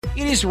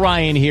It is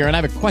Ryan here, and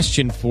I have a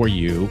question for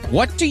you.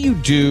 What do you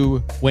do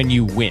when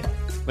you win?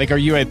 Like, are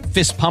you a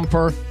fist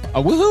pumper,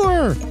 a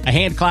woohooer, a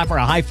hand clapper,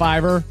 a high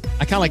fiver?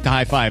 I kind of like the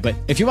high five, but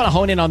if you want to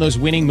hone in on those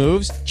winning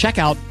moves, check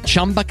out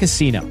Chumba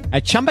Casino.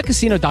 At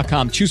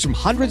ChumbaCasino.com, choose from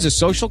hundreds of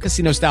social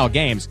casino-style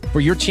games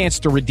for your chance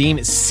to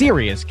redeem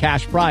serious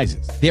cash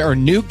prizes. There are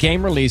new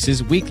game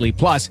releases weekly,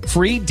 plus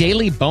free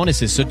daily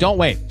bonuses, so don't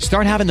wait.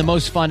 Start having the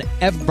most fun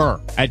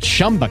ever at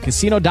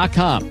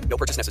ChumbaCasino.com. No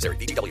purchase necessary.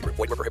 VGW. Void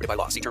where prohibited by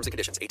law. See terms and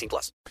conditions.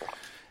 18+.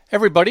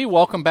 Everybody,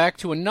 welcome back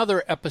to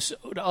another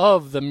episode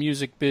of the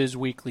Music Biz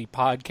Weekly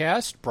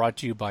Podcast, brought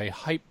to you by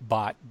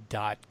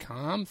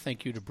Hypebot.com.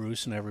 Thank you to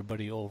Bruce and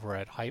everybody over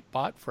at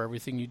Hypebot for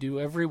everything you do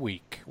every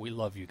week. We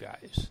love you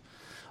guys.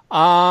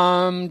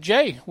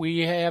 Jay,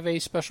 we have a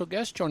special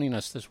guest joining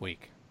us this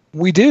week.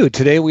 We do.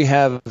 Today we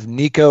have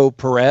Nico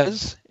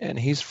Perez, and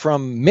he's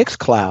from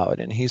Mixcloud,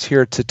 and he's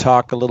here to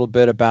talk a little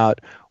bit about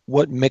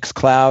what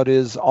Mixcloud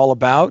is all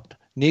about.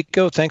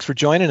 Nico, thanks for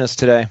joining us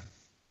today.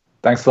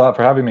 Thanks a lot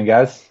for having me,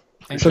 guys.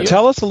 So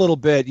tell us a little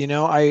bit.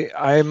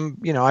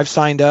 I've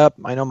signed up.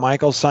 I know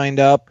Michael signed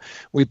up.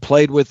 We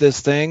played with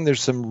this thing.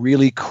 There's some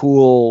really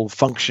cool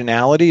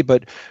functionality,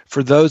 but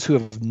for those who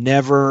have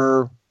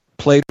never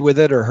played with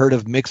it or heard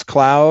of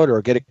Mixcloud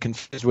or get it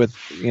confused with,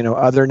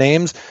 other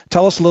names,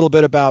 tell us a little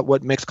bit about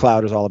what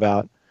Mixcloud is all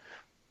about.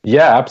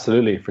 Yeah,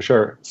 absolutely, for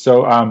sure.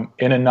 So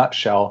in a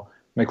nutshell,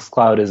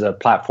 Mixcloud is a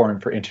platform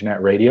for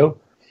internet radio.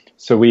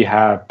 So we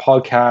have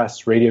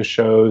podcasts, radio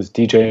shows,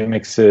 DJ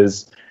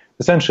mixes,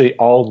 essentially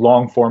all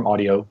long-form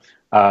audio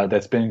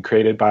that's been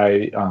created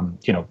by,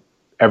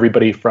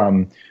 everybody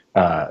from,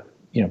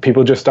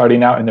 people just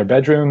starting out in their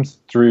bedrooms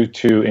through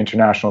to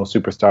international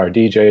superstar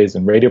DJs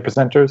and radio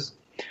presenters.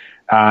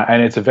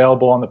 And it's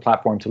available on the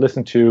platform to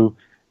listen to,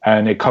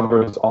 and it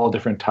covers all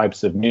different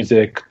types of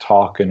music,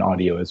 talk, and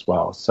audio as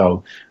well.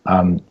 So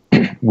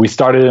we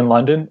started in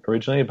London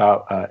originally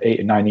about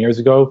 8 or 9 years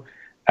ago.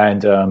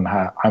 And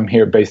I'm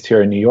based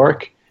here in New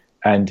York,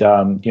 and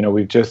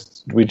we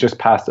just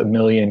passed 1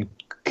 million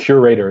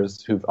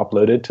curators who've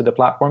uploaded to the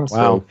platform. So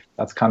wow.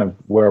 That's kind of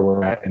where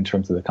we're at in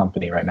terms of the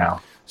company right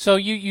now. So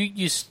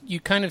you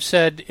kind of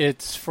said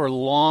it's for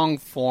long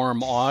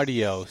form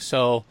audio.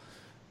 So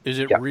is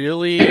it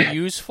really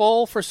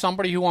useful for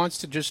somebody who wants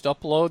to just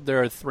upload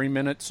their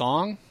 3-minute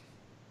song?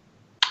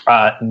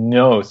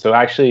 No. So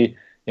actually,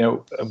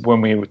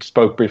 when we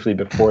spoke briefly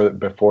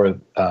before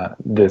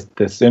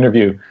this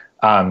interview.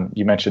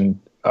 You mentioned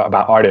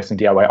about artists and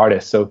DIY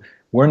artists. So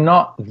we're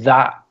not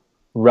that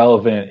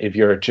relevant if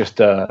you're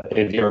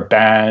a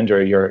band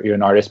or you're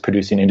an artist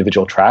producing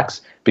individual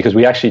tracks, because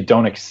we actually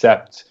don't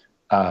accept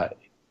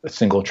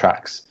single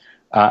tracks.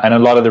 And a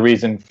lot of the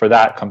reason for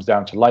that comes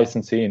down to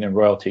licensing and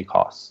royalty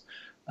costs.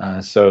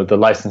 So the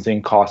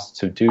licensing costs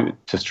to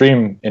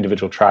stream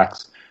individual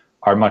tracks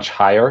are much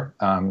higher.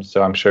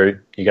 So I'm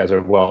sure you guys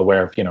are well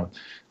aware of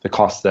the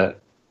costs that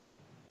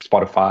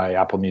Spotify,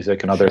 Apple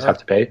Music, and others have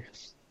to pay.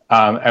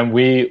 And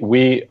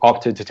we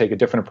opted to take a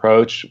different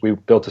approach. We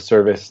built a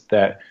service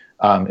that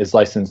is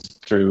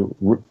licensed through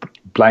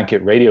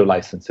blanket radio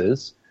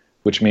licenses,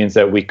 which means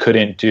that we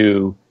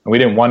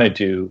didn't want to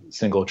do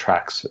single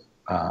tracks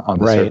on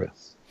the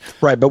service.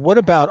 Right. But what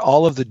about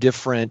all of the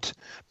different,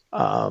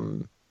 I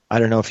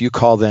don't know if you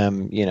call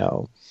them,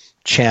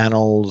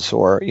 channels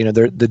or,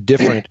 the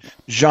different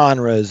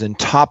genres and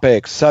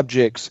topics,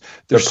 subjects.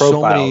 There's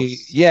so many.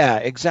 Yeah,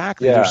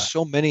 exactly. Yeah. There's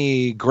so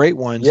many great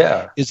ones.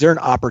 Yeah. Is there an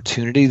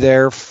opportunity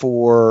there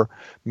for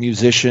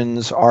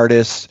musicians,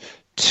 artists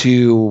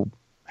to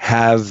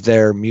have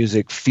their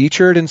music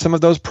featured in some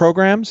of those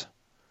programs?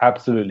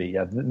 Absolutely.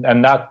 Yeah.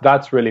 And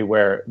that's really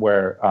where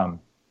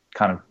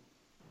kind of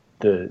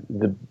the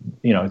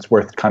it's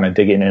worth kind of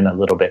digging in a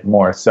little bit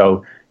more.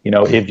 So,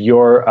 if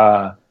you're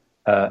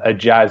a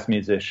jazz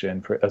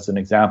musician, as an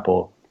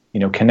example,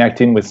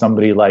 connecting with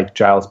somebody like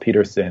Giles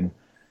Peterson,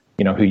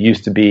 who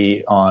used to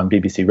be on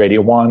BBC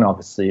Radio 1,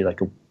 obviously like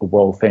a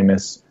world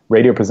famous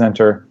radio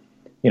presenter.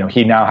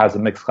 He now has a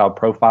Mixcloud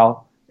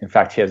profile. In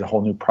fact, he has a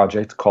whole new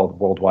project called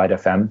Worldwide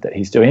FM that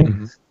he's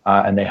doing,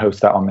 and they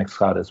host that on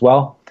Mixcloud as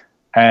well.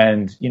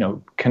 And,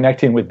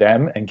 connecting with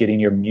them and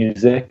getting your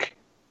music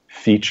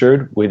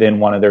featured within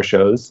one of their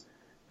shows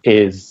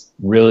is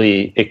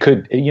really, it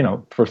could,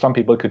 for some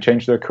people, it could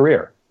change their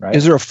career. Right.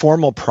 Is there a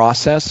formal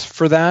process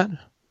for that?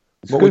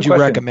 What would you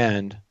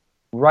recommend?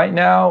 Right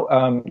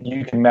now,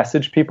 you can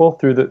message people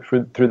through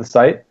the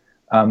site.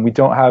 We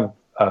don't have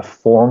a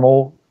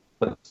formal,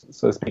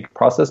 so to speak,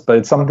 process, but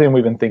it's something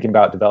we've been thinking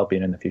about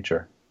developing in the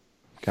future.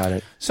 Got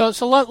it. So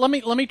let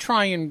me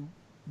try and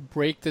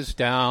break this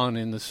down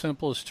in the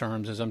simplest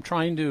terms, as I'm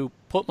trying to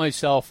put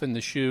myself in the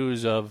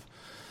shoes of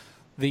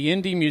the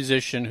indie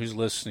musician who's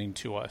listening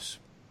to us.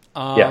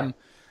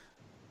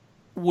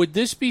 Would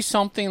this be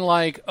something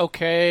like,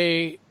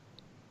 okay,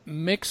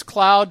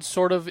 Mixcloud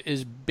sort of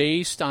is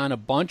based on a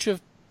bunch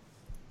of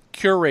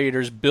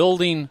curators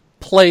building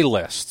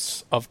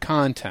playlists of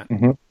content?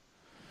 Mm-hmm.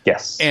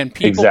 Yes. And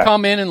people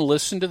come in and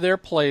listen to their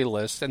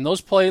playlists, and those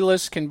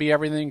playlists can be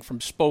everything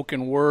from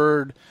spoken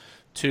word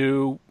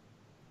to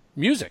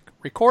music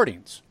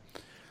recordings.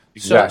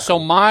 Exactly. So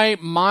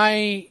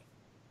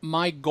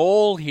my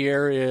goal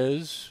here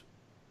is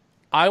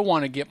I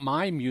want to get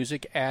my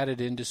music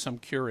added into some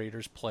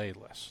curator's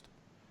playlist.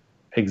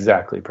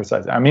 Exactly,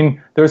 precisely. I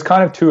mean, there's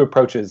kind of two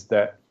approaches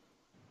that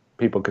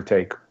people could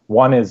take.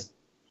 One is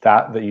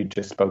that you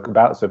just spoke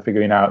about, so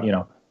figuring out,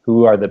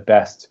 who are the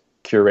best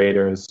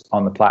curators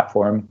on the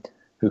platform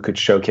who could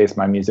showcase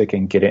my music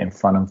and get it in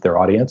front of their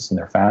audience and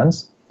their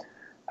fans.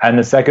 And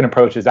the second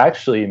approach is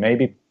actually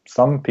maybe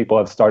some people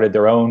have started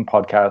their own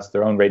podcasts,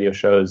 their own radio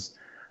shows.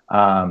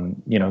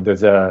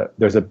 There's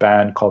a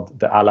band called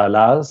the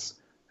alike.They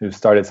who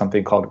started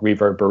something called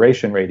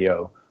Reverberation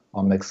Radio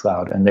on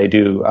Mixcloud, and they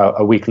do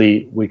a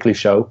weekly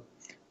show,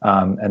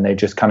 and they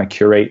just kind of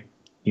curate,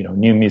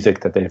 new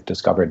music that they've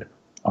discovered,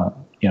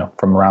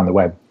 from around the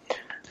web.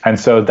 And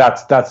so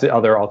that's the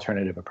other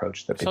alternative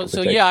approach that people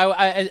could take.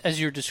 I, as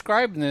you're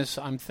describing this,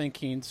 I'm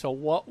thinking, so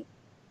what?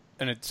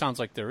 And it sounds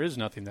like there is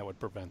nothing that would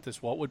prevent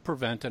this. What would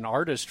prevent an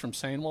artist from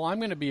saying, well, I'm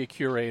going to be a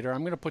curator.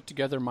 I'm going to put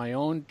together my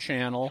own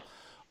channel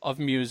of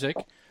music.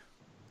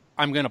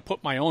 I'm going to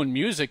put my own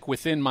music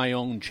within my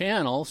own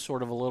channel,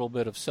 sort of a little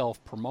bit of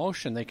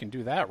self-promotion. They can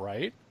do that,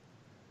 right?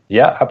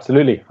 Yeah,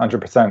 absolutely,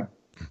 100%.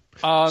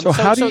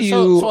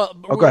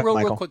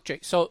 Real quick, Jay.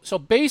 So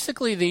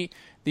basically,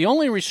 the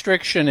only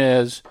restriction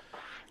is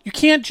you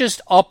can't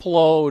just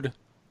upload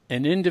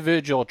an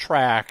individual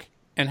track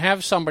and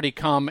have somebody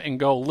come and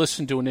go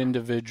listen to an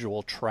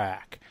individual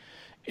track.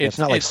 It's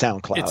not like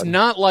SoundCloud. It's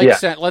not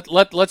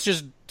like let's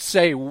just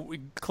say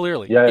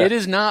clearly. It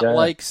is not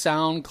like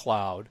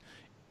SoundCloud.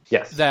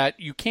 Yes. That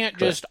you can't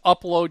just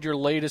upload your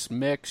latest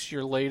mix,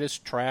 your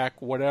latest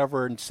track,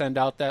 whatever, and send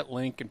out that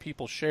link and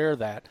people share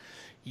that.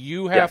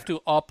 You have to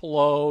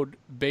upload,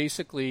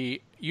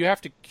 basically, you have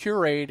to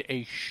curate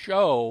a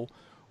show,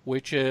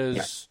 which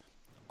is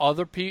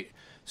other people.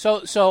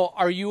 So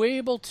are you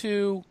able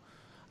to,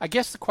 I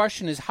guess the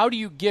question is, how do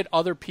you get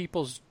other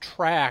people's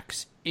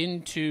tracks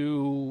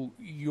into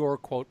your,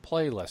 quote,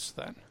 playlist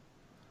then?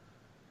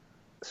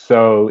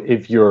 So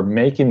if you're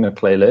making the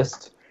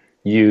playlist,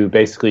 you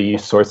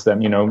source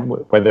them,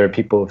 whether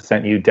people have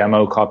sent you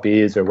demo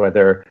copies or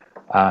whether,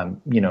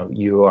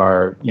 you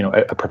are,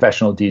 a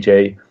professional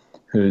DJ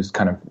who's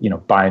kind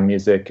of, buying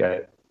music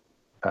at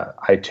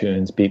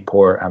iTunes,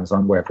 Beatport,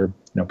 Amazon, wherever,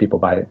 people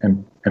buy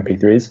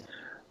MP3s.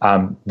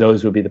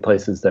 Those would be the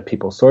places that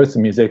people source the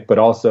music, but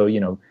also,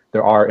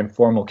 there are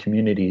informal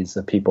communities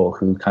of people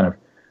who kind of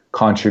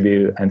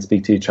contribute and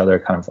speak to each other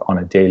kind of on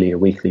a daily or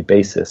weekly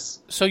basis.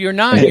 So you're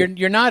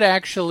not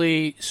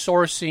actually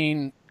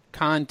sourcing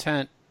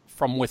content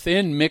from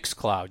within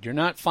Mixcloud. You're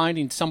not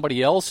finding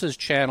somebody else's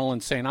channel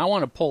and saying, I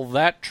want to pull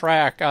that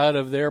track out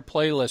of their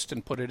playlist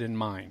and put it in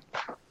mine.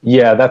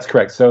 Yeah, that's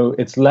correct. So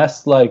it's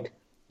less like,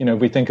 if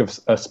we think of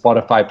a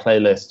Spotify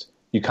playlist,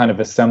 you kind of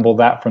assemble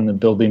that from the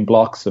building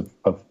blocks of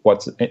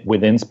what's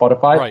within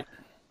Spotify. Right.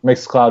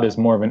 Mixcloud is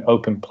more of an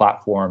open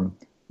platform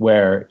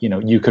where,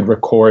 you could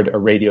record a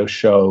radio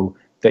show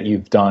that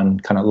you've done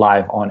kind of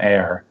live on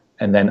air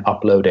and then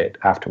upload it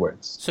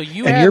afterwards. So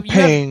you're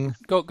paying.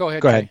 Go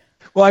ahead. Go ahead.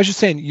 Well, I was just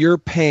saying, you're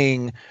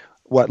paying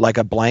what, like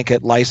a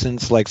blanket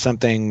license, like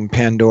something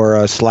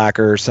Pandora,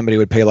 Slacker, somebody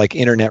would pay like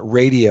internet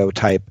radio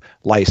type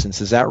license.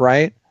 Is that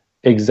right?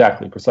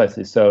 Exactly,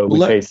 precisely. So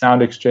we pay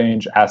Sound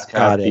Exchange,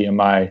 ASCAP,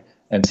 DMI,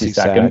 and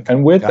CSAC.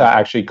 And with that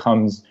actually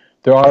comes,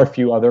 there are a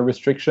few other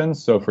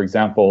restrictions. So for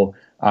example,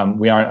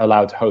 we aren't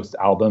allowed to host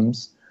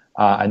albums.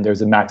 And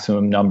there's a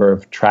maximum number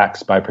of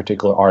tracks by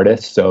particular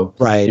artists. So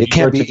it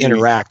can't be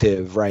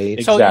interactive, right?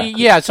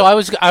 Exactly. So I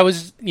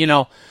was,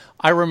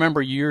 I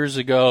remember years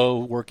ago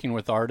working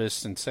with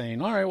artists and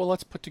saying, all right, well,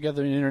 let's put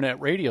together an internet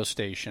radio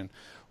station.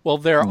 Well,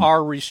 there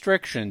are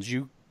restrictions.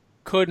 You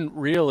couldn't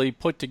really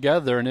put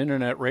together an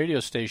internet radio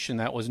station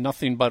that was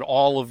nothing but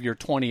all of your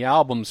 20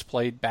 albums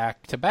played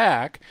back to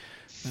back.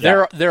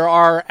 There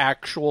are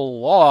actual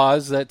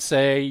laws that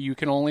say you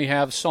can only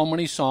have so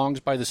many songs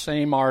by the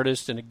same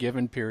artist in a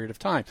given period of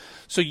time.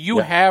 So you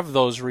have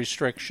those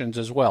restrictions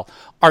as well.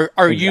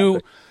 Are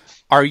you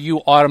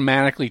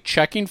automatically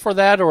checking for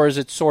that, or is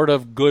it sort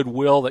of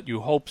goodwill that you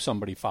hope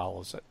somebody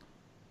follows it?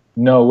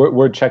 No,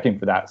 we're checking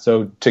for that.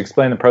 So to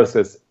explain the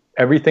process,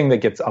 everything that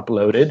gets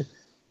uploaded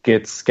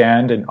gets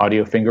scanned and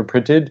audio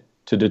fingerprinted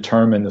to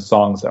determine the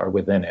songs that are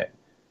within it,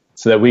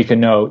 so that we can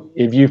know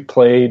if you've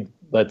played,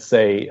 let's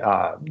say,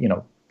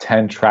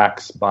 10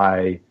 tracks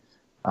by,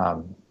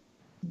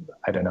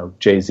 I don't know,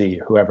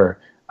 Jay-Z, whoever,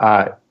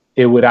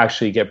 it would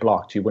actually get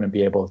blocked. You wouldn't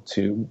be able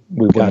to,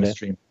 we wouldn't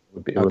stream.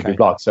 It would be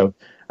blocked. So,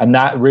 and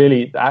that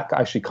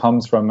actually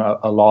comes from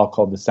a law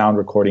called the Sound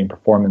Recording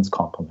Performance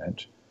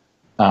Complement.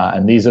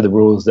 And these are the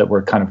rules that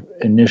were kind of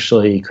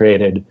initially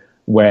created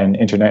when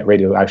internet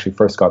radio actually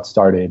first got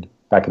started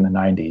back in the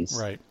 90s.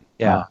 Right.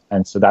 Yeah.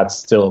 And so that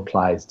still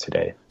applies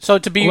today. So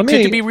to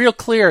be real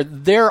clear,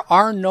 there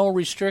are no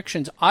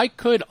restrictions. I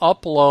could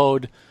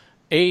upload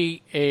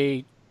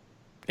a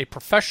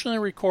professionally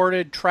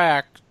recorded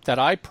track that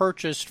I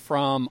purchased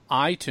from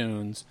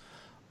iTunes.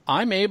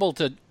 I'm able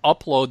to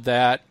upload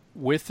that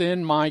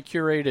within my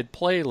curated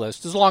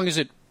playlist as long as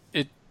it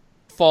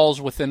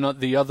falls within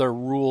the other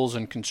rules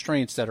and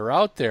constraints that are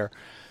out there,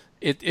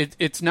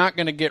 it's not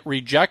going to get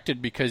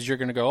rejected because you're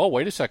going to go, oh,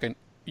 wait a second,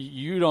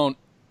 you don't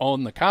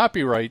own the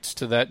copyrights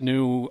to that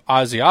new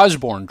Ozzy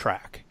Osbourne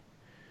track.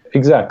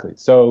 Exactly.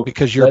 So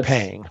because you're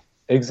paying.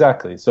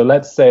 Exactly. So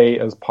let's say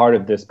as part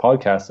of this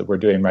podcast that we're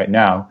doing right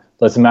now,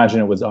 let's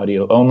imagine it was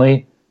audio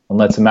only, and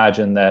let's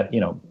imagine that,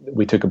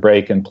 we took a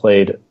break and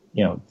played,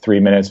 3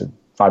 minutes or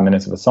 5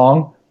 minutes of a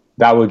song.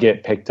 That would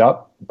get picked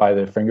up by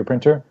the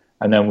fingerprinter,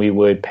 and then we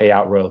would pay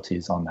out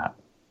royalties on that.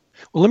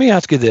 Well, let me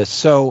ask you this.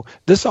 So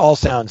this all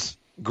sounds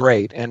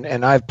great,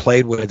 and I've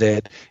played with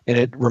it, and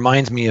it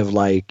reminds me of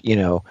the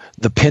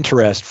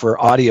Pinterest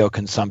for audio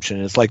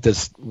consumption. It's like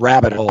this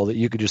rabbit hole that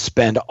you could just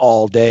spend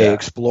all day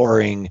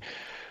exploring,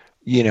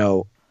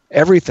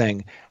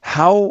 everything.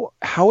 How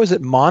is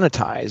it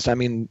monetized? I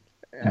mean,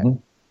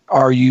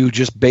 are you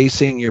just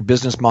basing your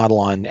business model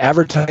on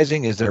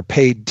advertising? Is there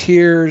paid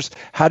tiers?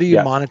 How do you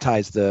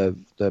monetize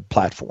the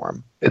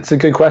platform? It's a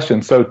good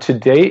question. So to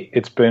date,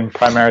 it's been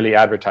primarily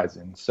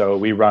advertising. So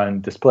we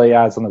run display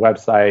ads on the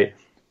website.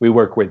 We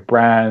work with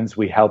brands.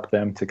 We help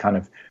them to kind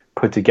of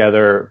put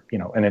together,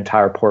 an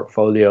entire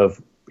portfolio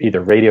of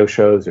either radio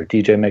shows or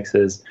DJ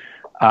mixes.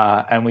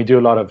 And we do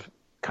a lot of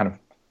kind of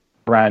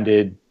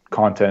branded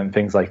content,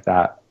 things like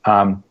that.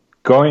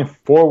 Going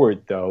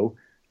forward, though,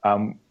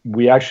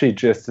 we actually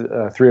just 3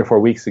 or 4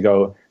 weeks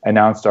ago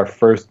announced our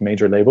first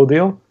major label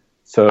deal.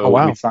 So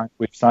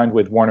we've signed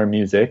with Warner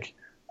Music.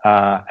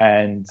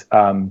 And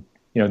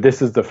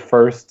this is the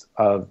first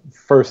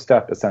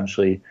step,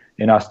 essentially,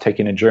 in us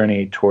taking a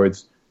journey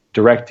towards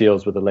direct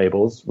deals with the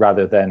labels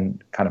rather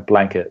than kind of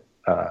blanket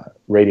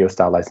radio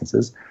style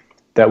licenses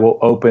that will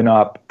open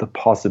up the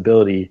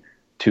possibility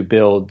to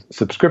build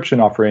subscription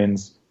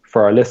offerings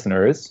for our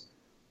listeners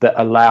that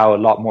allow a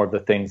lot more of the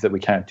things that we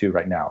can't do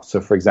right now. So,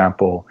 for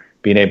example,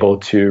 being able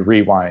to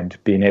rewind,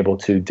 being able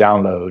to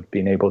download,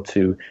 being able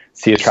to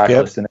see a track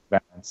list in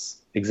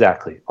advance.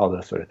 Exactly, all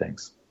those sort of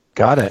things.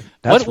 Got it.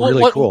 That's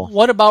really cool.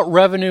 What about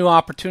revenue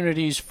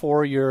opportunities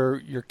for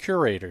your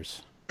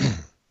curators?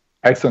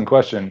 Excellent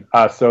question.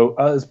 So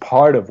as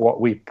part of what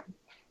we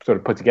sort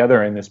of put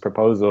together in this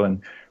proposal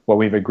and what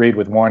we've agreed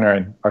with Warner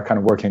and are kind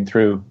of working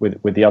through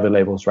with the other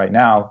labels right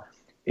now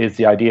is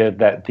the idea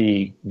that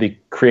the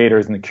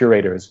creators and the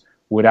curators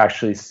would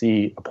actually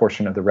see a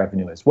portion of the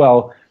revenue as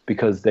well,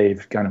 because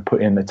they've kind of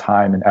put in the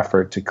time and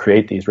effort to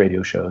create these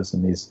radio shows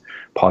and these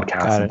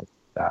podcasts and things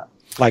like that.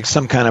 Like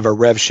some kind of a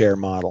rev share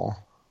model.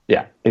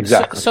 Yeah,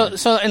 exactly.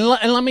 So and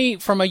let me,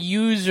 from a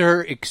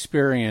user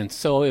experience,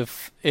 so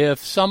if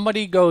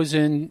somebody goes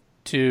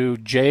into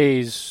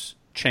Jay's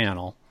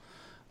channel,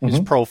 his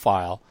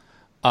profile,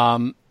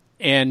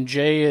 and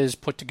Jay has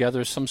put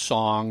together some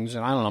songs,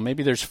 and I don't know,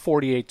 maybe there's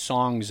 48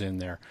 songs in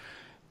there.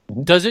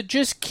 Does it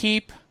just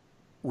keep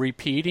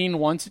repeating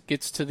once it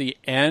gets to the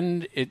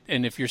end?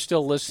 And if you're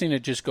still listening,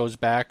 it just goes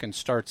back and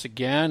starts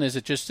again? Is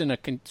it just in a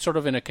sort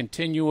of in a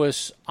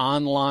continuous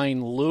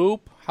online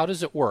loop? How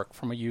does it work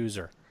from a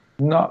user?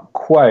 Not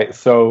quite.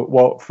 So,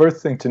 well,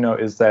 first thing to note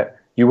is that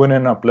you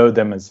wouldn't upload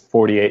them as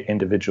 48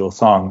 individual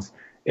songs.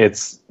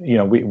 It's,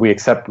 we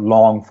accept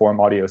long form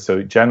audio.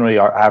 So generally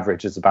our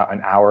average is about an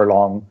hour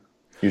long,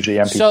 usually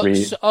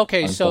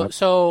MP3.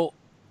 So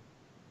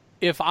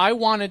if I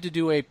wanted to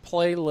do a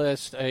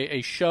playlist,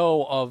 a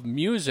show of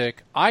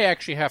music, I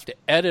actually have to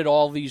edit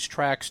all these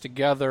tracks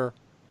together.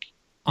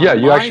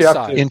 You actually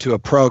have to into a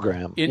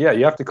program. You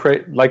have to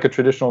create like a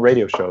traditional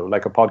radio show,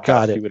 like a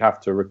podcast. You would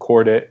have to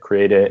record it,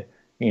 create it,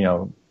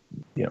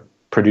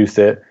 produce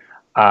it,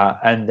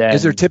 and then.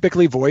 Is there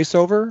typically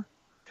voiceover?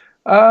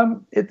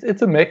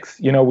 It's a mix.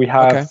 We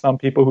have some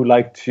people who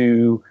like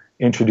to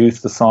introduce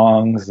the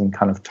songs and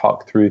kind of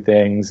talk through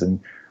things, and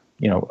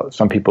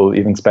some people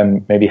even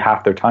spend maybe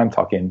half their time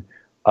talking.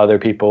 Other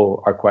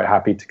people are quite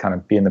happy to kind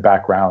of be in the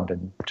background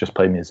and just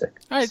play music.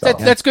 All right,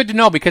 that's good to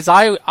know, because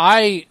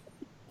I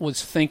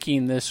was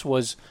thinking this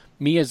was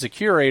me as a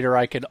curator.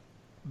 I could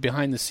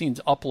behind the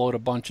scenes upload a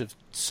bunch of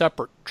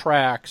separate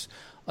tracks,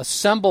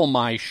 assemble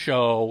my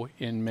show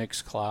in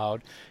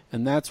Mixcloud,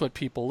 and that's what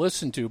people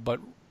listen to. But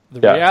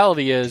the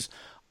reality is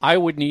I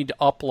would need to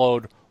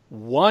upload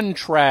one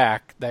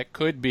track that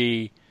could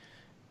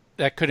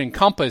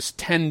encompass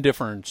 10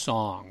 different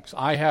songs.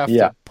 I have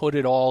to put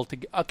it all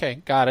together.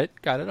 Okay, got it.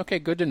 Okay,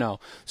 good to know.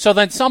 So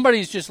then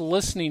somebody's just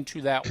listening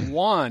to that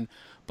one.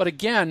 But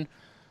again,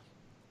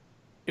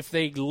 if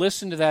they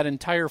listen to that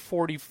entire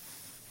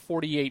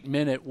 48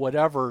 minute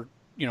whatever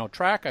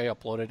track I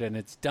uploaded and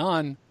it's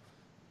done,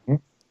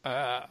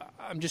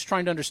 I'm just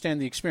trying to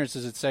understand the experience.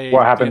 Does it say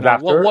what happens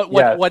after?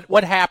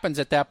 What happens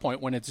at that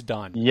point when it's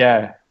done?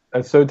 Yeah,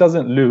 so it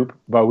doesn't loop,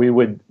 but we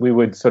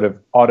would sort of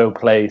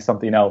autoplay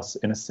something else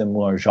in a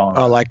similar genre.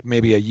 Oh, like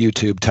maybe a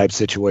YouTube type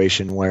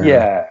situation where.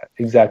 Yeah,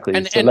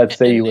 exactly. So let's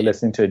say you were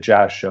listening to a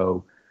jazz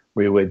show,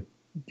 we would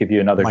give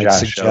you another jazz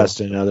show. Might suggest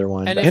another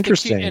one. And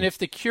interesting. And if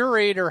the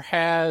curator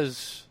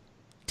has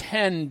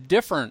 10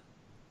 different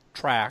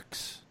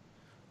tracks.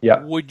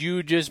 Yeah. Would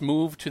you just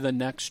move to the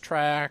next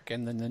track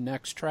and then the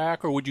next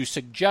track, or would you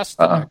suggest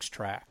the next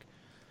track?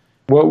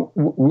 Well,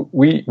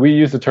 we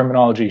use the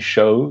terminology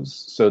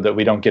shows so that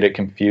we don't get it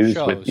confused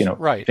with,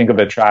 right. Think of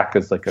a track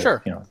as like a,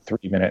 Sure.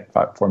 3-minute,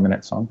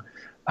 4-minute song.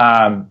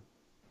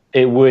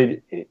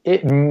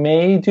 It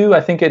may do,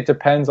 I think it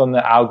depends on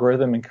the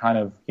algorithm and kind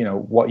of,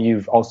 what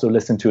you've also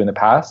listened to in the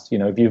past.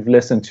 If you've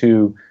listened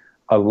to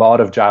a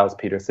lot of Giles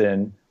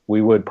Peterson,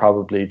 we would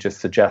probably just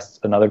suggest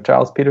another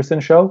Giles Peterson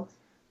show.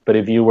 But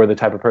if you were the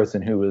type of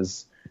person who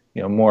was,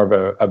 more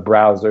of a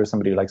browser,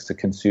 somebody who likes to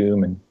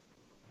consume and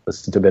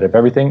listen to a bit of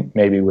everything,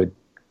 maybe would,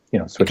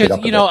 switch it up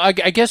a bit.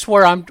 I guess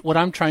what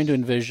I'm trying to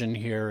envision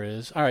here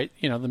is, all right,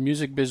 the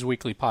Music Biz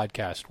Weekly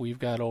podcast, we've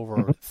got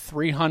over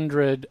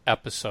 300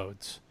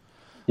 episodes.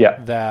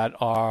 Yeah. That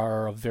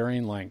are of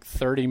varying length,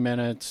 30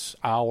 minutes,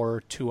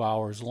 hour, 2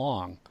 hours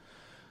long.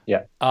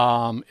 Yeah.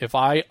 If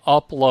I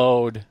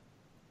upload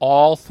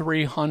all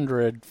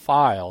 300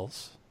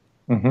 files,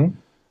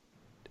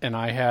 and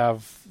I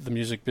have the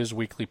Music Biz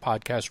Weekly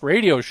podcast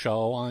radio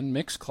show on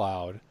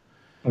Mixcloud,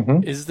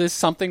 is this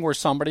something where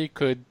somebody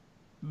could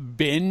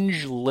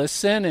binge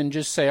listen and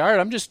just say, all right,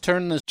 I'm just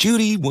turning this.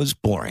 Judy was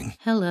boring.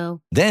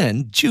 Hello.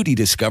 Then Judy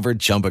discovered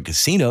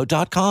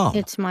ChumbaCasino.com.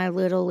 It's my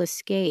little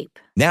escape.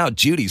 Now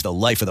Judy's the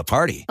life of the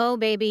party. Oh,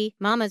 baby,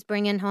 mama's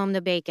bringing home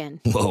the bacon.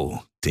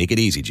 Whoa, take it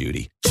easy,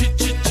 Judy.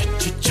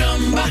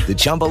 The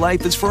Chumba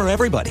life is for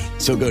everybody.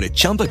 So go to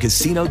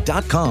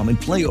ChumbaCasino.com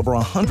and play over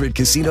 100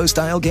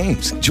 casino-style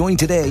games. Join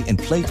today and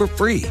play for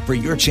free for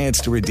your chance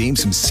to redeem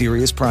some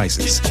serious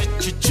prizes.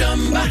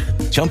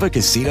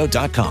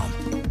 ChumbaCasino.com.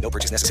 No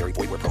purchase necessary.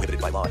 Void where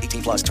prohibited by law.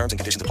 18 plus terms and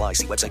conditions apply.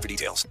 See website for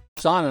details.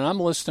 It's on, and I'm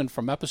listening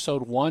from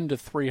episode 1 to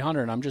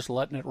 300. I'm just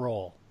letting it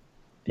roll.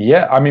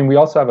 Yeah, I mean, we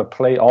also have a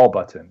play all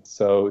button,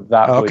 so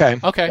that Okay.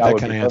 that That would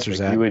kind be of answers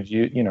perfect. that.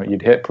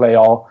 You'd hit play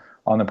all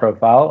on the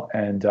profile,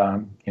 and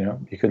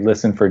you could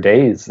listen for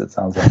days. It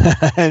sounds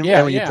like. and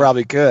you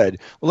probably could.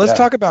 Well, let's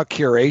talk about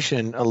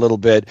curation a little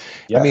bit.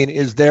 Yeah. I mean,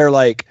 is there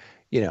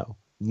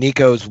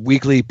Nico's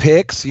weekly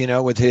picks,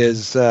 with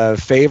his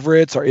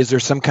favorites, or is there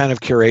some kind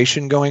of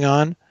curation going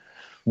on?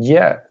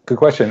 Yeah, good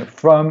question.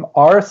 From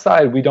our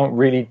side, we don't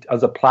really,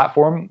 as a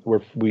platform,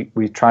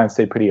 we try and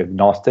stay pretty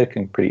agnostic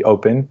and pretty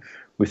open.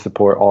 We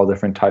support all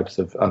different types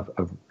of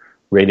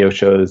radio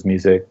shows,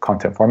 music,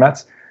 content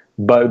formats.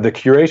 But the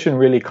curation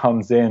really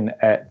comes in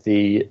at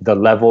the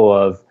level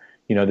of,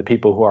 the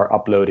people who are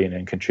uploading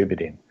and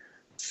contributing.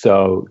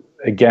 So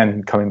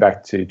again, coming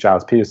back to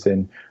Giles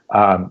Peterson,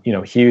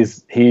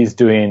 he's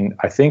doing,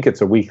 I think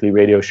it's a weekly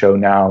radio show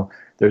now.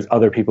 There's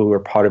other people who are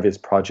part of his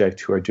project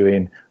who are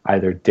doing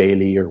either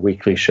daily or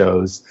weekly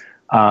shows.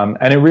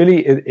 And it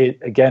really,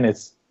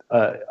 it's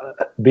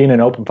being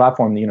an open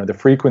platform, the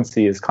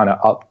frequency is kind of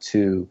up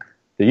to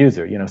the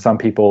user. Some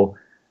people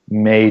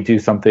may do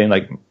something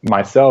like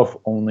myself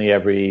only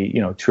every,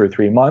 2 or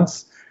 3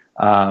 months.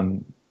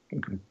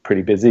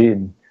 Pretty busy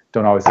and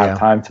don't always have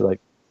time to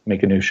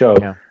make a new show.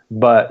 Yeah.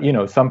 But,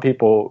 some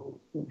people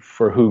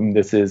for whom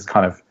this is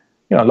kind of,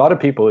 a lot of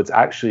people, it's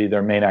actually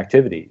their main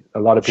activity. A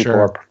lot of people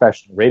are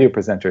professional radio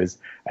presenters,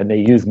 and they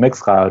use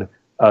Mixcloud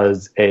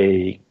as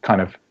a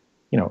kind of,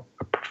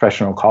 a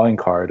professional calling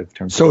card in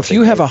terms. So if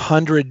you have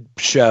 100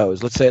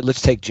 shows,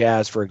 let's take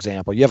jazz for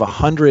example. You have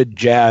 100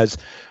 jazz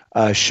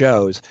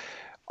shows.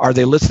 Are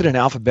they listed in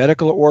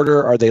alphabetical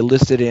order? Are they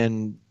listed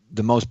in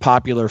the most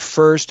popular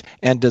first?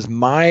 And does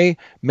my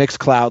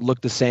Mixcloud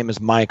look the same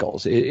as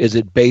Michael's? Is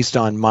it based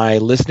on my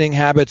listening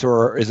habits,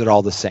 or is it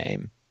all the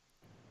same?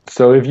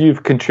 So if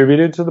you've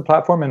contributed to the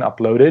platform and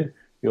uploaded,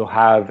 you'll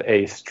have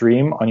a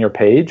stream on your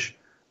page.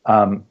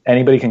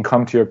 Anybody can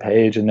come to your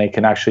page and they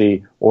can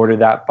actually order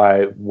that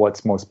by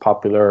what's most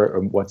popular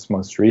or what's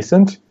most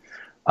recent.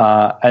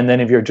 And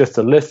then if you're just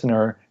a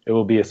listener, it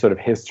will be a sort of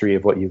history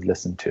of what you've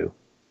listened to.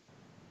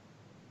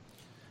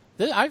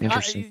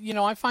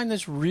 I find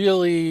this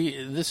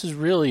is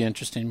really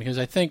interesting because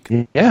I think,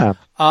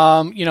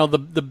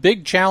 the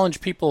big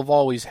challenge people have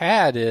always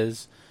had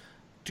is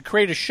to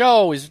create a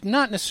show is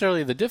not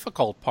necessarily the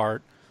difficult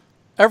part.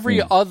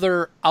 Every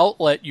other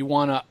outlet you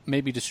want to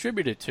maybe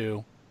distribute it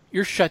to,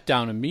 you're shut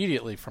down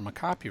immediately from a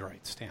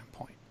copyright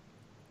standpoint.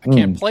 I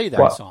can't play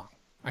that song.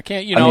 I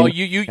can't,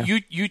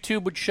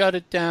 YouTube would shut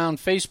it down.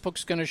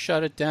 Facebook's going to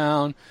shut it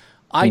down.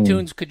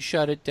 iTunes could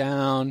shut it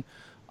down.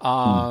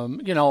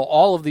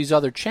 All of these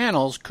other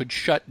channels could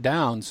shut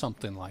down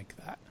something like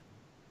that.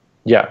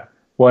 Yeah.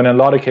 Well, in a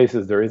lot of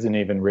cases, there isn't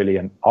even really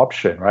an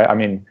option, right? I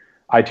mean,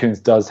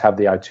 iTunes does have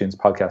the iTunes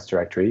podcast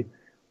directory,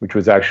 which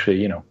was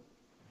actually,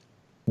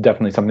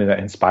 definitely something that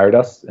inspired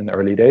us in the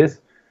early days.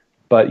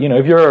 But,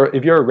 if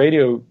you're a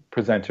radio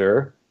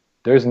presenter,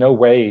 there's no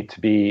way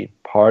to be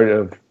part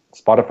of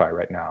Spotify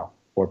right now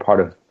or part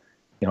of,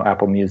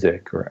 Apple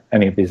Music or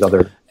any of these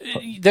other.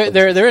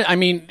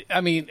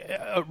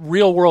 A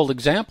real world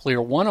example here.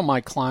 One of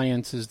my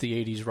clients is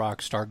the 80s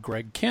rock star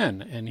Greg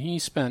Kihn, and he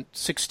spent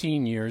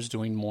 16 years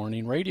doing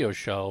morning radio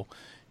show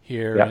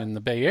here in the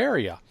Bay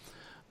Area.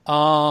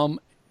 And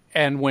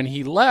when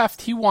he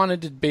left, he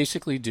wanted to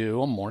basically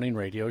do a morning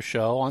radio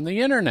show on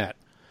the internet.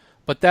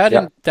 But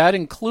that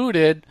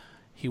included,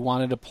 he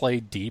wanted to play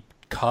deep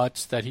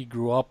cuts that he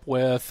grew up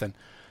with. And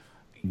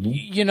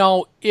you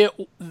know,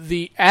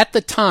 at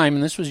the time,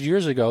 and this was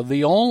years ago,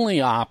 the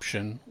only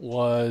option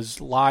was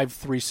Live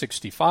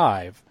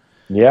 365.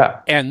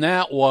 Yeah. And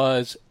that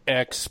was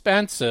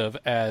expensive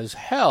as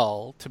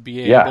hell to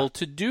be able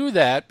to do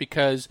that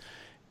because,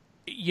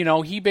 you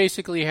know, he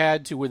basically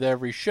had to, with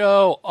every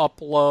show,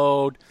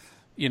 upload,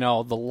 you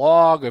know, the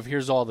log of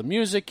here's all the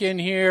music in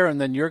here,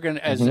 and then you're going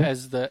to,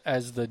 as the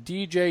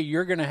DJ,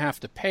 you're going to have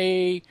to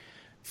pay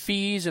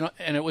fees, and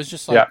it was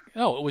just like,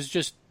 no, it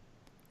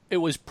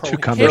was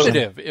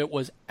prohibitive. It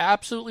was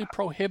absolutely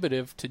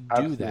prohibitive to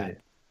do that.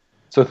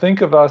 So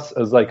think of us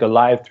as like a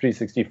Live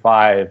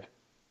 365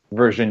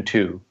 version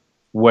 2,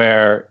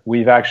 where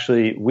we've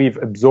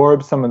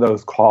absorbed some of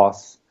those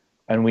costs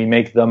and we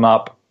make them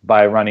up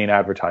by running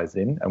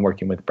advertising and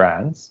working with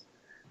brands.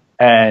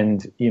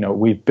 And, you know,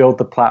 we've built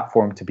the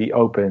platform to be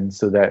open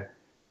so that,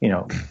 you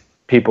know,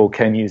 people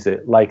can use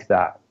it like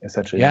that,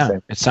 essentially. Yeah,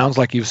 it sounds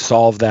like you've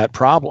solved that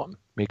problem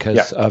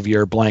because of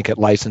your blanket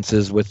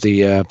licenses with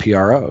the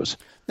PROs.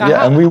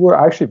 Yeah, and we were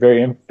actually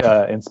very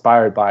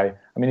inspired by,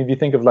 I mean, if you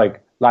think of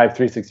like Live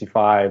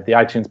 365, the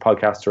iTunes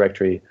podcast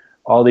directory,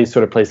 all these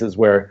sort of places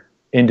where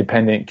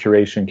independent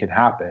curation can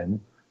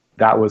happen,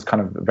 that was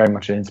kind of very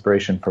much an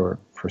inspiration for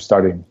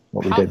starting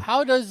what we did.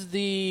 How does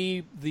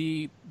the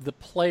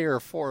player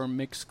for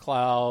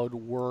Mixcloud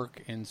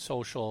work in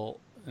social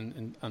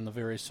and on the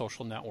various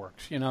social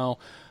networks? You know,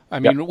 I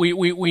mean,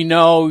 we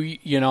know,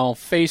 you know,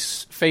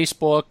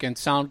 Facebook and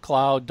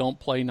SoundCloud don't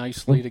play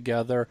nicely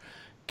together.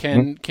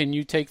 Can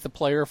you take the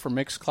player for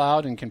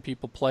Mixcloud and can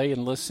people play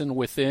and listen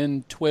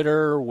within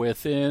Twitter,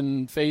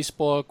 within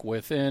Facebook,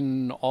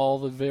 within all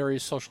the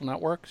various social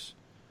networks?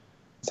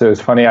 So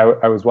it's funny,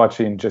 I was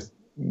watching just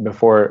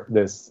before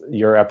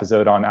your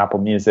episode on Apple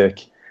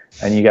Music,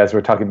 and you guys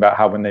were talking about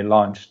how when they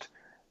launched,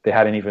 they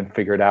hadn't even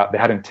figured out, they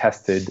hadn't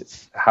tested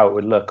how it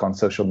would look on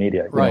social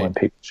media, you know, when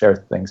people share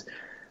things.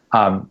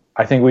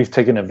 I think we've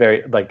taken a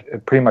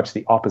pretty much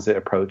the opposite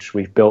approach.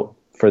 We've built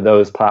for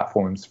those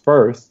platforms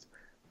first,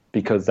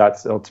 because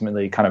that's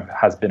ultimately kind of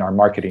has been our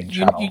marketing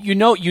channel.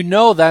 You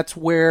know that's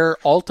where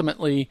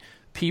ultimately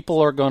people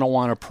are going to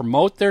want to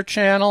promote their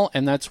channel,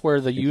 and that's where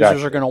the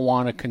users are going to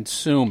want to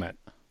consume it.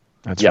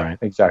 That's right.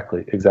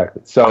 Exactly.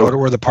 So go to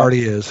where the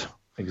party is.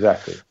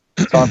 Exactly.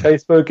 So on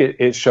Facebook,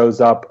 it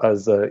shows up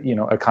as a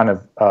kind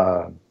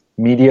of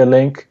media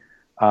link.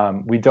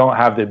 We don't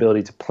have the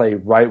ability to play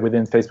right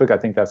within Facebook. I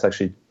think that's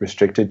actually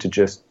restricted to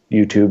just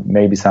YouTube,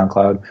 maybe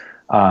SoundCloud.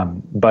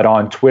 But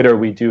on Twitter,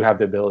 we do have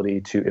the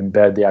ability to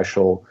embed the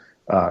actual,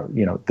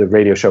 the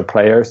radio show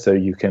player. So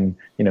you can,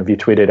 if you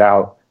tweet it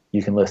out,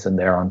 you can listen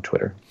there on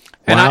Twitter.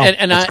 And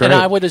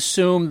I would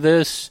assume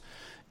this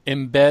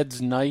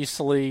embeds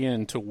nicely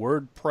into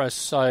WordPress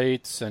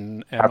sites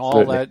and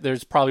all that.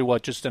 There's probably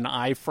just an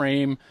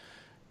iframe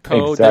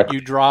code that you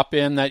drop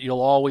in that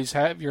you'll always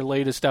have your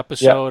latest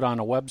episode on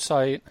a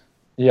website.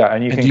 Yeah,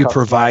 and do you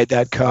provide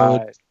that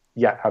code?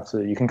 Yeah,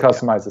 absolutely. You can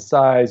customize the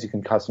size. You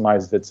can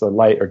customize if it's a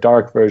light or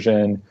dark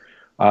version,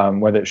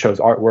 whether it shows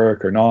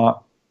artwork or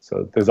not.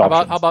 So there's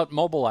options. How about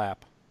mobile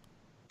app?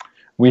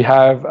 We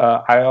have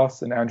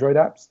iOS and Android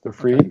apps. They're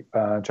free.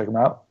 Check them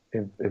out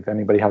if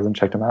anybody hasn't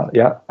checked them out.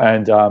 Yeah,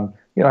 and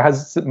it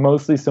has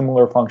mostly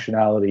similar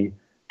functionality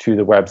to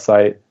the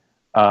website.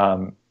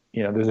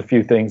 There's a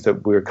few things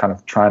that we're kind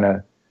of trying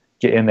to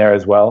get in there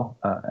as well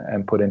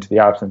and put into the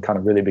apps and kind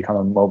of really become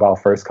a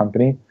mobile-first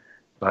company.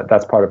 But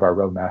that's part of our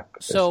roadmap.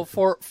 So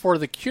for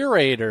the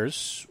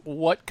curators,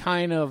 what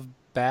kind of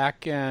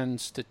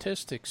back-end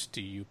statistics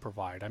do you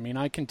provide? I mean,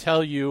 I can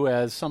tell you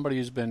as somebody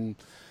who's been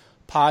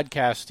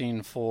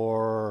podcasting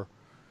for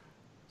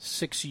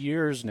 6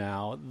 years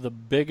now, the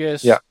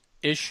biggest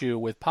issue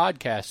with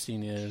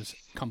podcasting is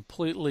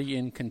completely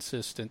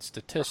inconsistent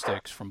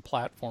statistics from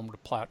platform to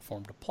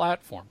platform to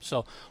platform.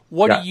 So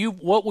what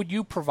would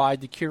you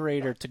provide the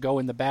curator to go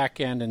in the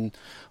back end, and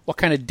what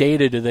kind of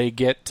data do they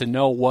get to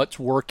know what's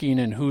working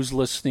and who's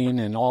listening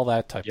and all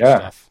that type of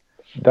stuff?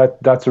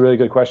 That's a really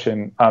good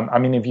question. I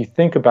mean, if you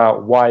think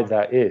about why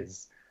that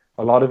is,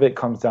 a lot of it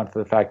comes down to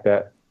the fact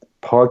that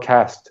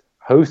podcast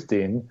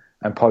hosting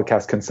and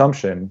podcast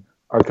consumption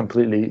are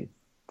completely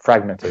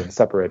fragmented and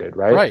separated,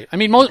 right? Right. I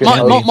mean,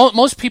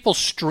 most people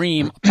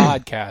stream a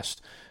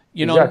podcast.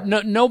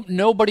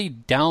 Nobody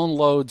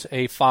downloads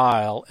a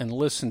file and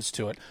listens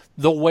to it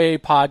the way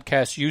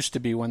podcasts used to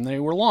be when they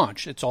were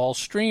launched. It's all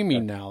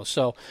streaming now.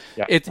 So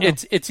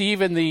it's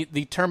even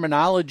the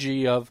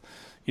terminology of,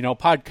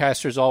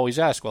 podcasters always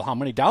ask, well, how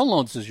many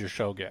downloads does your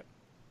show get?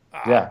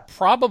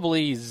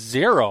 Probably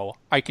 0.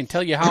 I can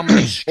tell you how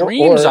many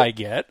streams I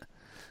get.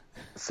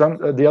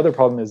 The other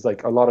problem is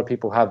like a lot of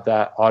people have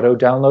that auto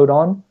download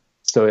on,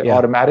 so it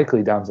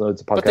automatically downloads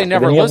the podcast. But they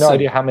never listen. You have no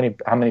idea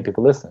how many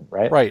people listen,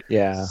 right? Right.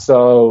 Yeah.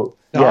 So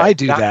I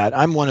do that.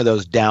 I'm one of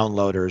those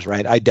downloaders,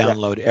 right? I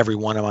download every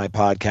one of my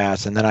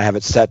podcasts, and then I have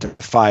it set to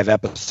 5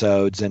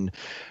 episodes. And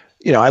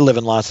I live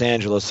in Los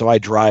Angeles, so I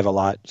drive a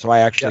lot, so I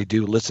actually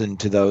do listen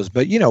to those.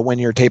 But when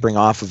you're tapering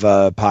off of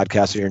a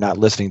podcast that you're not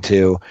listening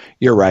to,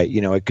 you're right.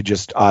 It could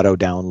just auto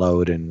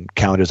download and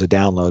count as a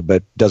download,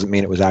 but doesn't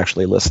mean it was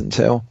actually listened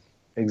to.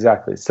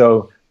 Exactly.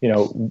 So,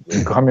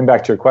 coming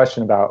back to your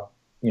question about,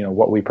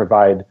 what we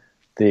provide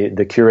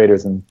the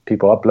curators and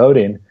people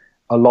uploading,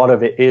 a lot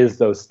of it is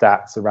those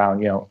stats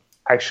around,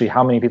 actually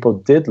how many people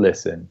did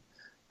listen,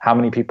 how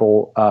many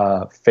people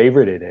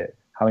favorited it,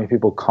 how many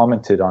people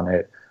commented on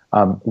it,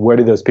 where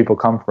did those people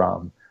come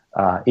from,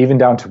 even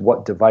down to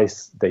what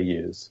device they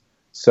use.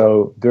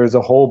 So there's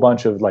a whole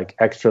bunch of like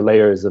extra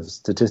layers of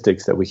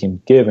statistics that we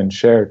can give and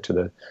share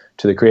to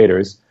the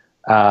creators,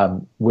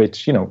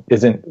 which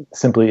isn't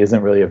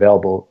really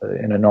available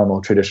in a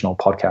normal traditional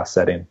podcast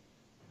setting.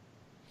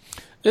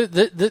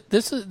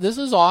 This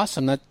is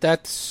awesome.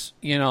 That's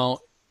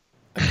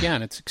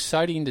again, it's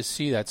exciting to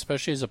see that,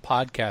 especially as a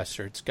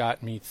podcaster. It's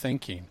got me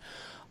thinking.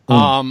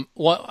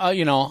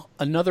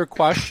 Another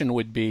question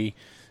would be,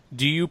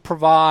 do you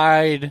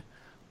provide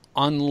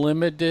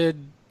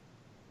unlimited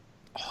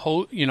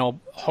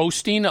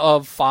hosting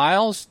of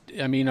files?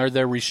 I mean, are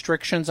there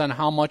restrictions on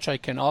how much I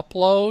can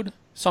upload?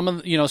 Some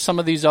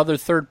of these other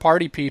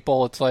third-party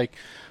people, it's like,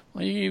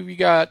 well, you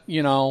got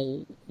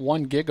 1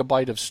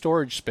 gigabyte of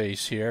storage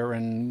space here,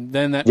 and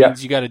then that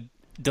means you got to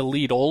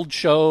delete old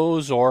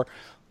shows, or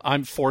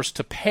I'm forced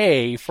to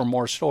pay for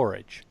more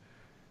storage.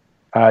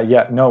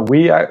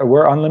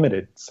 We're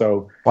unlimited.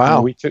 So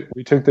wow. We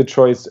took the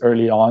choice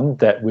early on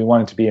that we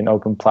wanted to be an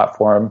open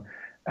platform,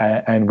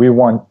 and we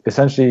want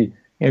essentially.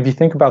 If you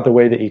think about the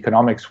way the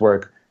economics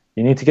work,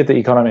 you need to get the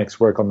economics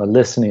work on the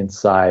listening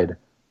side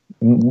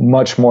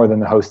much more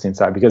than the hosting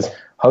side, because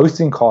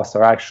hosting costs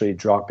are actually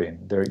dropping.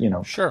 They're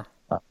sure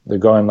they're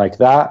going like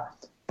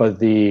that, but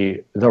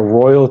the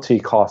royalty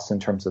costs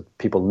in terms of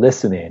people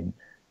listening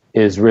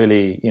is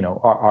really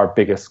our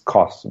biggest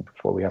cost,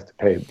 what we have to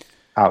pay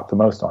out the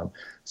most on.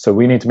 So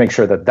we need to make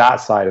sure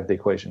that side of the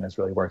equation is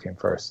really working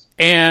first.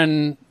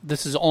 And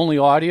this is only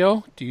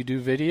audio. Do you do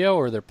video,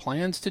 or are there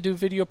plans to do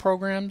video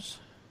programs?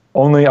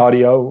 Only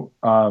audio.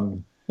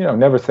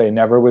 Never say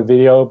never with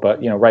video,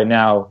 but right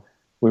now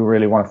we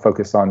really want to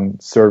focus on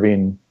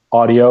serving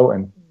audio,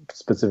 and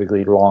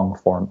specifically long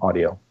form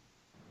audio.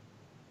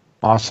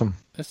 Awesome.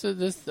 This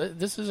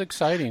is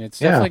exciting. It's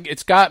definitely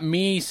it's got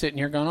me sitting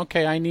here going,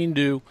 okay, I need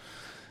to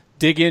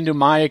dig into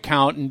my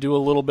account and do a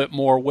little bit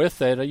more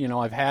with it.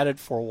 I've had it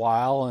for a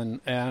while,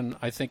 and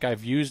I think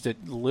I've used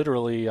it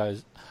literally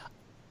as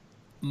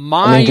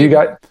my. Do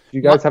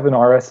you guys have an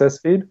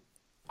RSS feed?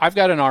 I've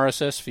got an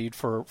RSS feed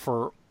for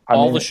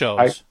all the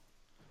shows.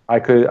 I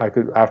could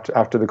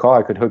after the call,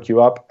 I could hook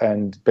you up,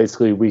 and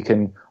basically we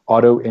can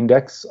auto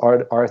index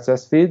our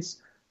RSS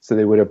feeds, so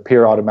they would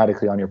appear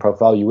automatically on your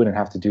profile. You wouldn't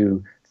have to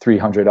do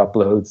 300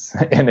 uploads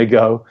in a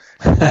go.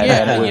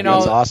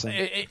 That's awesome.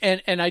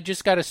 And I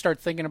just got to start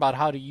thinking about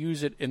how to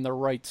use it in the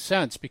right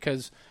sense,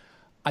 because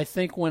I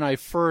think when I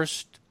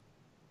first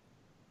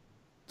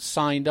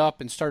signed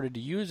up and started to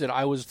use it,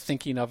 I was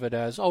thinking of it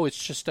as,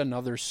 it's just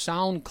another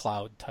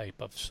SoundCloud type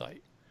of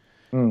site.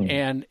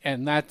 And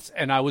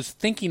I was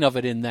thinking of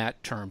it in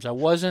that terms. I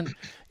wasn't.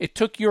 It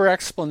took your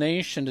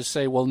explanation to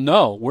say, well,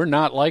 no, we're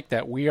not like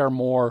that. We are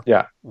more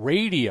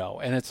radio,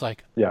 and it's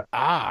like,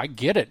 I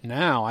get it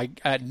now.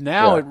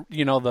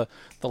 The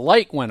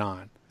light went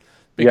on,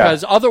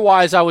 because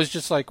otherwise I was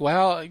just like,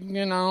 well,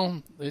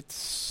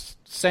 it's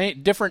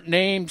different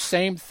name,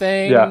 same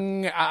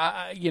thing.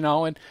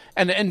 And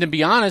to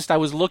be honest, I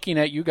was looking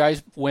at you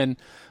guys when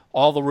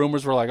all the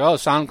rumors were like,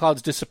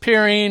 SoundCloud's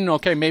disappearing.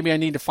 Okay, maybe I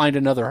need to find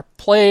another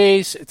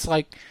place. It's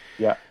like,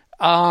 so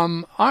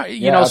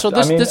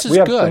this is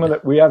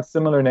good. We have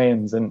similar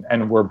names,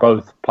 and we're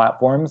both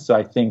platforms. So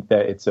I think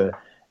that it's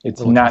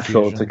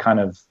natural to kind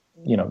of,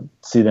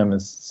 see them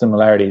as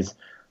similarities.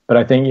 But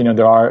I think,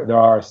 there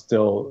are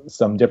still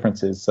some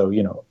differences. So,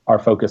 our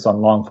focus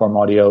on long form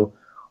audio,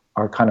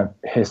 our kind of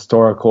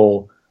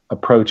historical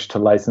approach to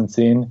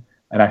licensing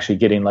and actually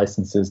getting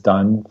licenses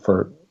done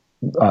for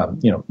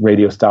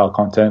radio style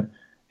content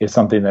is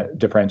something that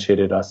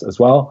differentiated us as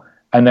well.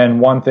 And then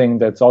one thing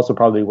that's also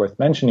probably worth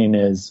mentioning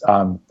is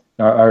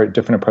our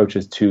different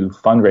approaches to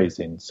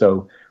fundraising.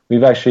 So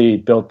we've actually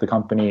built the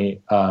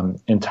company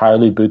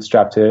entirely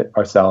bootstrapped it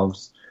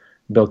ourselves,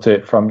 built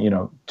it from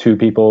 2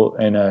 people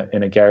in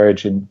a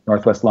garage in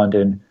Northwest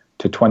London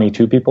to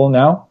 22 people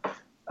now.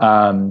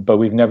 But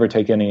we've never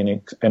taken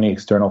any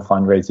external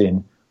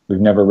fundraising.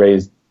 We've never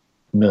raised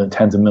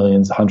tens of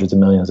millions, hundreds of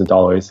millions of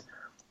dollars.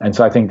 And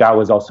so I think that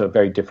was also a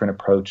very different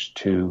approach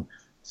to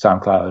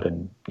SoundCloud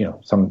and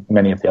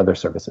many of the other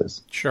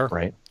services. Sure,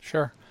 right,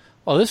 sure.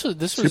 Well, this is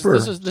super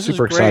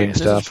great. Exciting this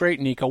stuff. is great,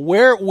 Nico.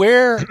 Where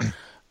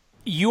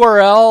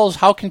URLs?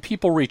 How can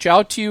people reach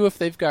out to you if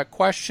they've got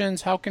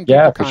questions? How can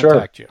people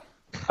contact you?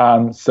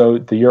 So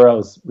the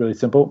URL is really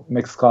simple: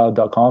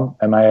 Mixcloud.com,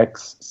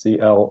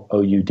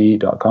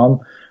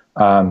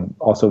 Mixcloud.com.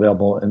 Also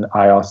available in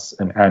iOS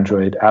and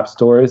Android app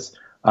stores.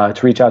 To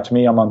reach out to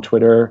me, I'm on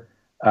Twitter.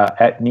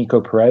 At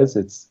Nico Perez.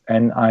 It's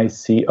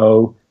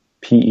NicoPerez.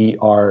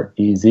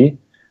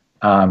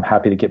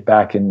 Happy to get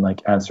back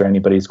and answer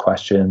anybody's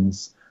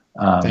questions.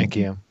 Thank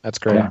you. That's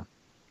great. Yeah.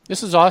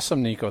 This is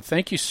awesome, Nico.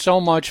 Thank you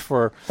so much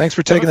Thanks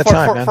for taking the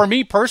time, man. For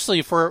me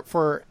personally,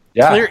 for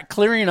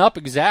clearing up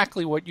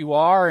exactly what you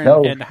are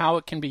and how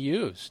it can be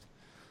used.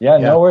 Yeah,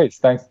 no worries.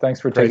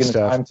 Thanks for taking the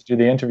time to do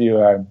the interview.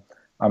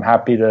 I'm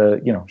happy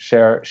to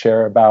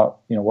share about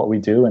what we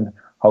do and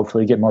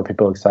hopefully get more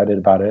people excited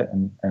about it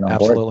and on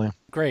Absolutely. board.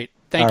 Great.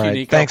 Thank you,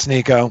 Nico. Thanks,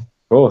 Nico.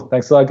 Cool.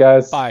 Thanks a lot,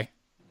 guys. Bye.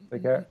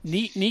 Take care.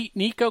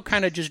 Nico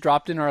kind of just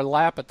dropped in our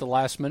lap at the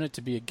last minute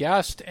to be a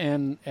guest,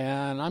 and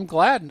I'm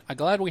glad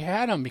we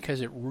had him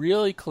because it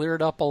really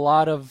cleared up a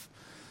lot of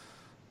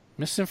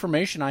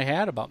misinformation I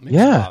had about Mixcloud.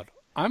 Yeah.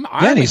 I'm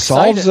he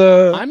excited.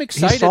 I'm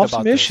excited he solves about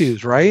some this.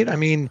 issues, right? I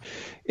mean,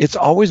 it's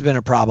always been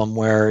a problem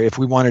where if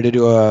we wanted to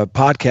do a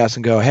podcast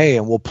and go, hey,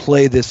 and we'll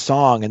play this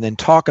song and then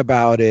talk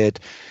about it,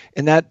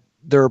 and that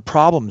there are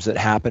problems that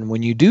happen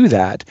when you do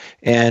that.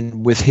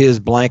 And with his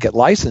blanket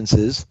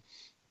licenses,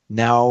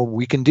 now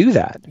we can do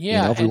that.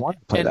 Yeah, if we want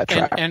to play that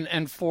track.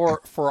 And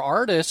for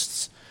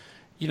artists,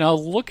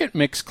 look at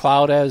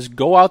Mixcloud as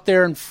go out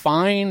there and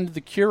find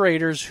the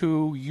curators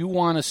who you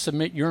want to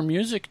submit your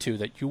music to,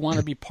 that you want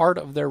to be part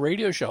of their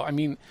radio show. I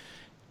mean,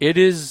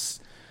 it's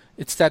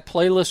that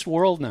playlist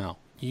world now.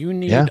 You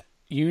need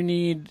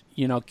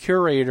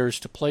curators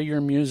to play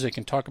your music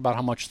and talk about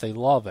how much they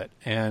love it,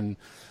 and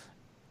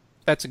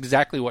that's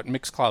exactly what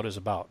Mixcloud is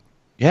about.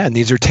 Yeah, and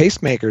these are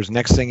tastemakers.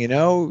 Next thing you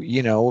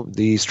know,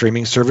 the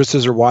streaming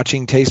services are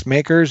watching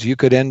tastemakers. You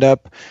could end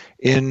up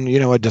in,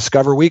 a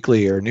Discover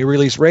Weekly or New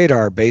Release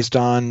Radar based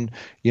on,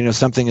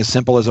 something as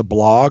simple as a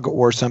blog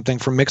or something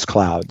from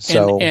Mixcloud.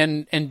 So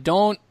and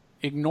don't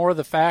ignore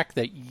the fact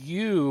that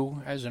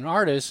you, as an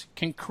artist,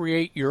 can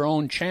create your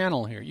own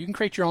channel here. You can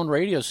create your own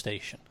radio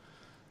station.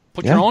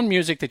 Put your own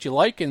music that you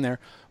like in there,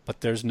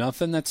 but there's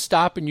nothing that's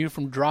stopping you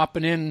from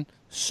dropping in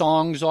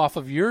songs off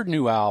of your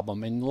new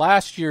album and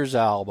last year's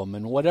album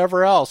and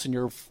whatever else, and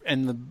your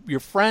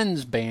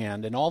friend's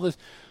band and all this.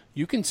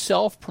 You can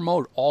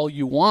self-promote all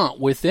you want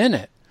within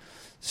it.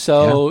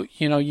 So,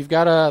 you've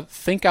got to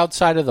think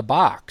outside of the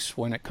box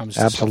when it comes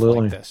to stuff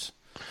like this.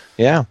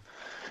 Yeah.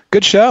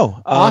 Good show.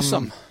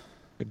 Awesome.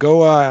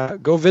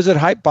 Go visit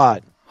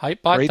Hypebot.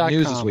 Hypebot.com. Great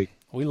news this week.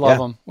 We love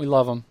them. We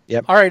love them.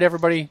 Yep. All right,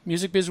 everybody.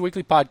 Music Biz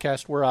Weekly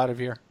Podcast. We're out of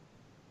here.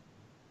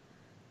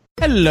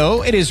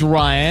 Hello, it is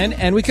Ryan,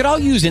 and we could all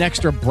use an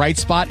extra bright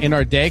spot in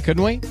our day,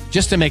 couldn't we?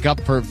 Just to make up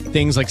for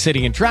things like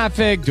sitting in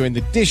traffic, doing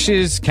the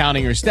dishes,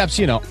 counting your steps,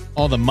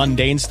 all the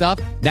mundane stuff.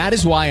 That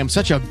is why I'm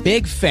such a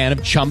big fan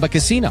of Chumba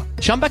Casino.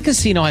 Chumba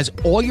Casino has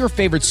all your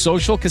favorite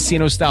social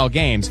casino-style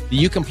games that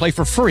you can play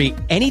for free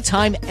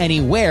anytime,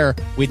 anywhere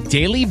with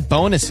daily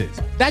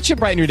bonuses. That should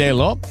brighten your day a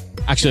little.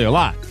 Actually, a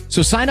lot.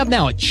 So sign up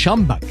now at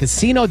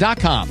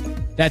ChumbaCasino.com.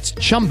 That's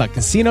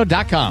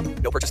ChumbaCasino.com.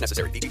 No purchase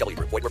necessary. VGW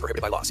Group. Void where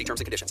prohibited by law. See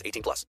terms and conditions. 18+.